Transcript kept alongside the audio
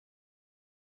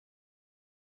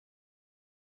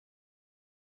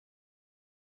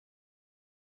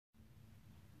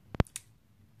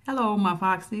Hello, my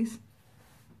Foxies.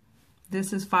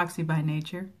 This is Foxy by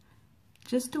Nature.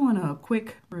 Just doing a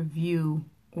quick review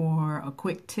or a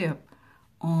quick tip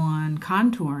on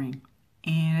contouring.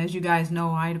 And as you guys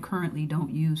know, I currently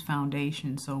don't use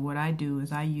foundation. So what I do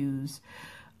is I use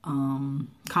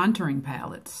contouring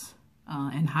palettes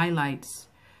and highlights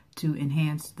to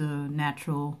enhance the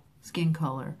natural skin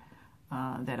color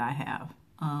that I have.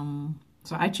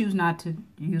 So I choose not to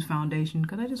use foundation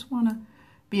because I just want to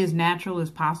be as natural as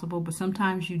possible, but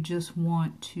sometimes you just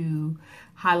want to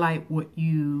highlight what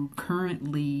you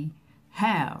currently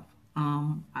have.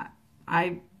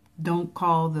 I don't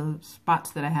call the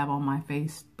spots that I have on my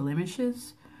face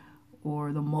blemishes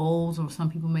or the moles, or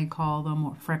some people may call them,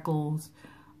 or freckles.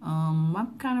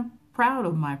 I'm kind of proud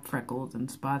of my freckles and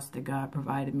spots that God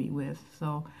provided me with.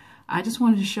 So I just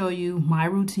wanted to show you my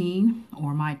routine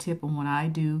or my tip on what I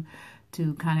do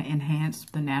to kind of enhance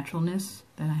the naturalness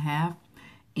that I have.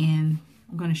 And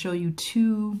I'm going to show you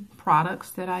two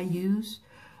products that I use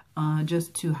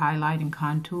just to highlight and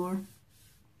contour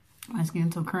my skin.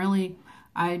 So currently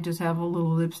I just have a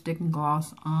little lipstick and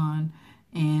gloss on,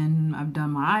 and I've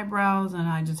done my eyebrows, and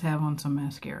I just have on some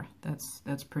mascara.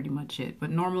 That's pretty much it. But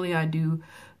normally I do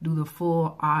the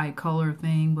full eye color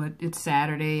thing, but it's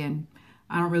Saturday and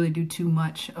I don't really do too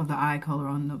much of the eye color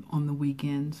on the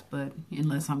weekends, but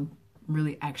unless I'm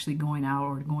really actually going out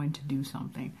or going to do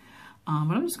something.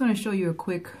 But I'm just going to show you a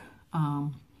quick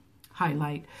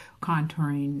highlight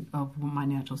contouring of my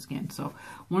natural skin. So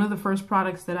one of the first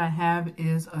products that I have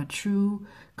is a True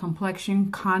Complexion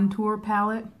Contour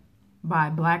Palette by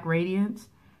Black Radiance,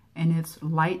 and it's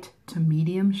light to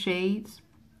medium shades.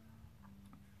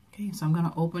 Okay, so I'm going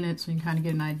to open it so you can kind of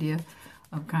get an idea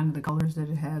of kind of the colors that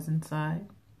it has inside.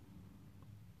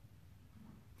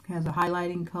 It has a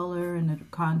highlighting color and a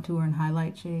contour and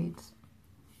highlight shades.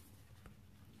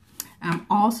 I'm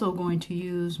also going to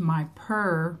use my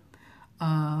Purr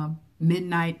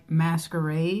Midnight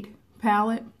Masquerade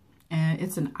palette, and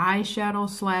it's an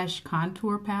eyeshadow /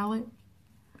 contour palette.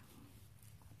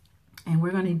 And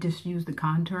we're going to just use the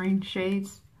contouring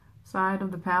shades side of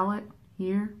the palette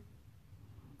here.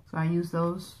 So I use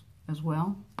those as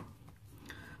well.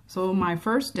 So my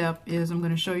first step is I'm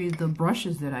going to show you the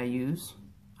brushes that I use.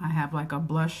 I have like a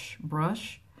blush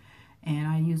brush, and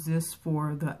I use this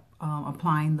for the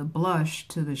applying the blush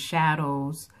to the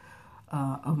shadows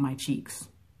of my cheeks.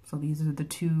 So these are the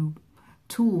two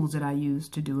tools that I use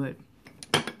to do it.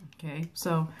 Okay,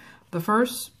 so the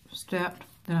first step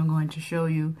that I'm going to show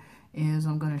you is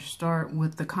I'm going to start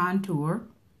with the contour,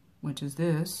 which is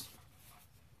this,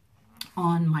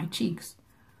 on my cheeks,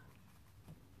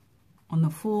 on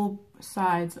the full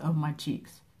sides of my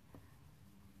cheeks.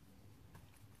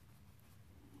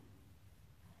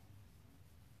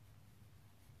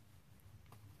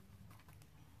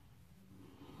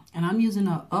 And I'm using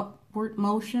an upward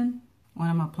motion when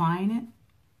I'm applying it.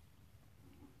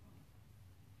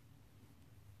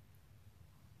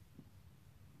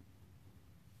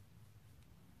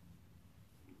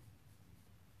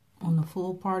 On the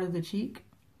full part of the cheek.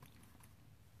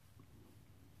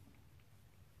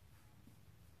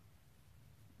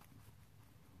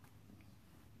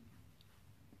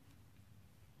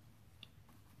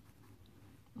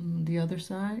 And the other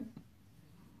side.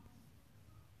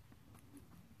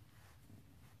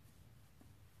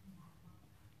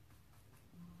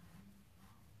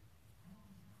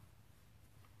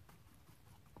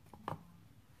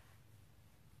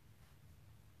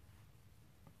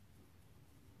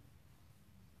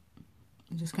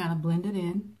 Just kind of blend it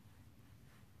in.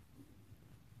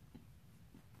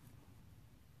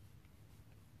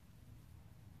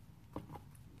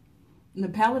 And the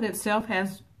palette itself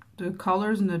has the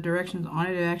colors and the directions on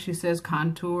it. It actually says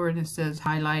contour, and it says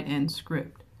highlight and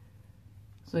script.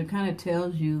 So it kind of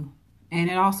tells you, and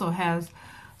it also has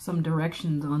some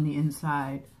directions on the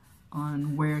inside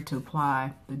on where to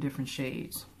apply the different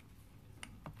shades.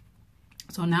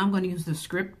 So now I'm going to use the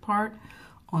script part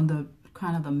on the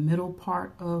kind of the middle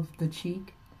part of the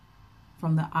cheek,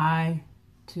 from the eye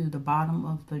to the bottom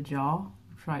of the jaw,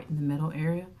 right in the middle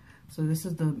area. So this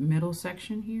is the middle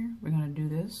section here. We're going to do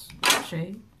this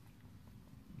shade.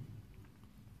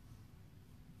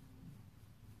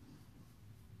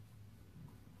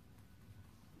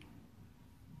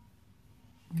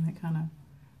 And it kind of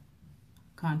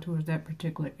contours that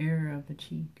particular area of the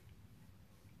cheek.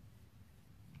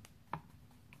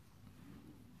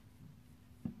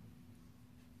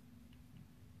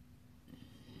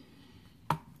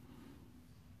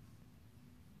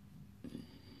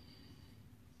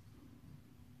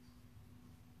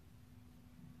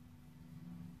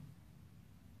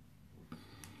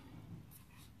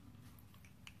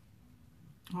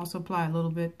 Also apply a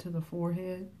little bit to the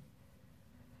forehead,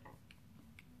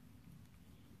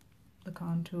 the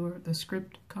contour, the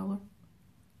script color.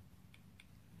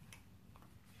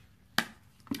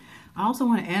 I also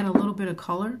want to add a little bit of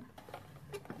color,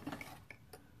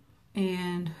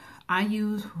 and I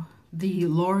use the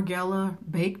Laura Geller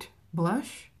Baked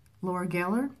Blush, Laura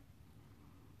Geller,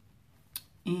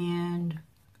 and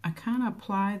I kind of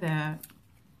apply that,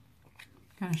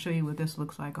 kind of show you what this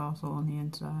looks like also on the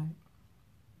inside,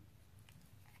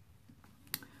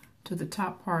 to the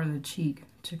top part of the cheek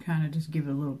to kind of just give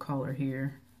it a little color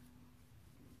here.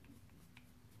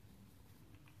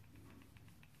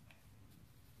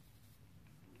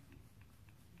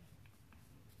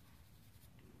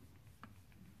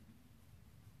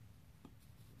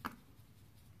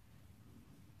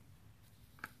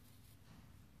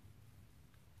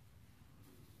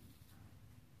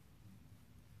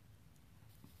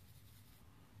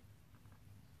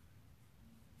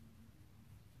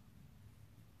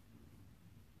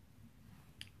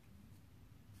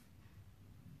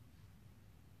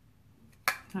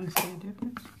 Trying to see a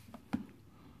difference.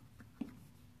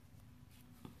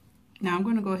 Now I'm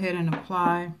going to go ahead and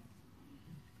apply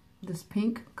this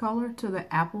pink color to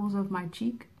the apples of my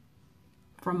cheek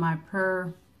from my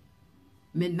Per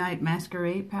Midnight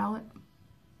Masquerade palette,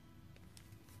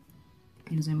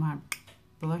 using my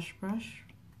blush brush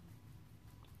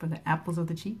for the apples of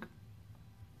the cheek.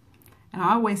 And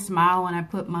I always smile when I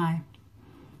put my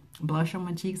blush on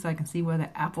my cheek so I can see where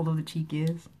the apple of the cheek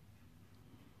is.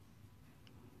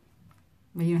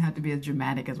 Well, you don't have to be as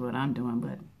dramatic as what I'm doing,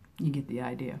 but you get the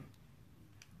idea.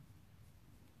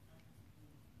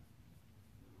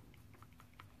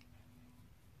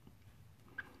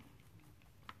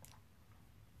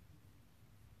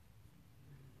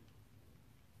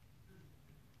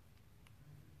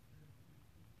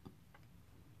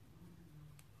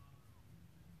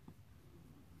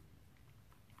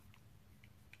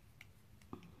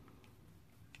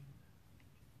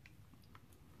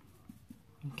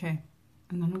 Okay.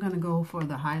 And then I'm going to go for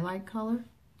the highlight color,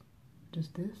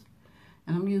 just this.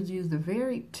 And I'm going to use the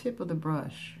very tip of the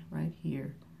brush right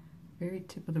here, very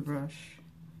tip of the brush,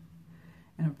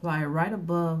 and apply it right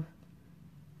above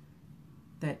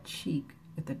that cheek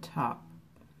at the top.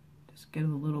 Just get a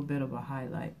little bit of a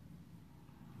highlight.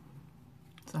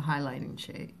 It's a highlighting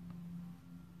shade.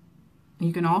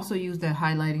 You can also use that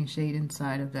highlighting shade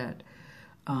inside of that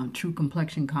True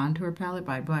Complexion Contour Palette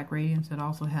by Black Radiance. That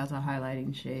also has a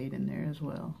highlighting shade in there as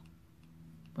well.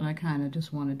 But I kind of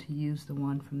just wanted to use the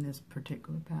one from this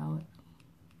particular palette.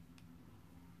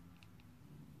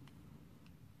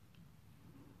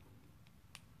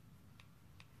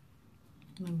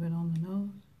 A little bit on the nose.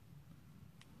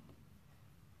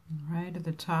 And right at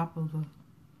the top of the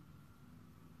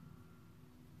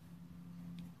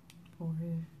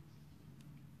forehead.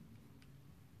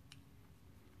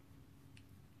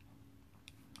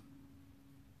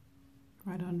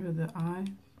 Right under the eye.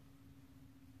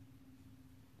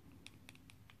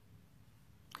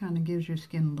 Kind of gives your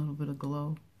skin a little bit of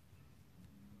glow.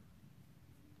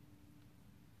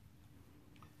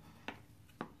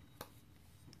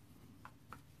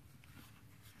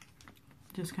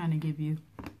 Just kind of give you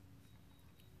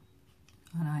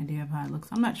an idea of how it looks.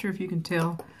 I'm not sure if you can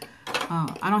tell.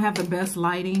 I don't have the best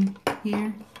lighting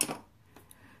here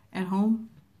at home,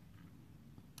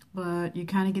 but you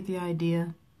kind of get the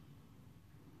idea.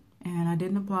 And I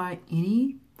didn't apply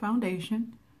any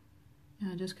foundation.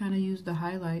 I just kind of used the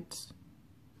highlights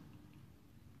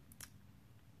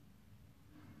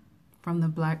from the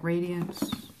Black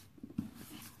Radiance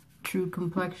True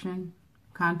Complexion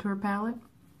Contour Palette.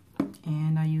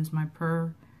 And I used my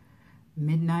Per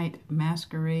Midnight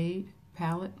Masquerade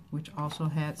palette, which also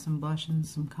had some blush and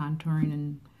some contouring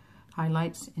and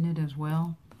highlights in it as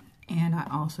well. And I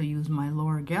also used my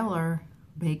Laura Geller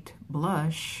Baked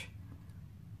Blush.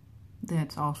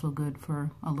 That's also good for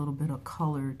a little bit of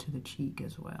color to the cheek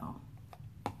as well.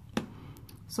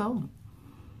 So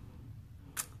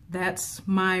that's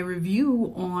my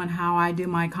review on how I do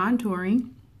my contouring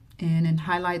and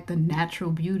highlight the natural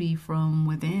beauty from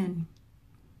within.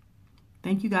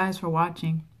 Thank you guys for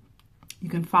watching. You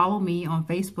can follow me on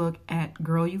Facebook at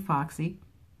Girl You Foxy.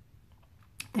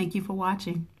 Thank you for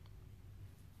watching.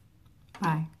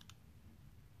 Bye.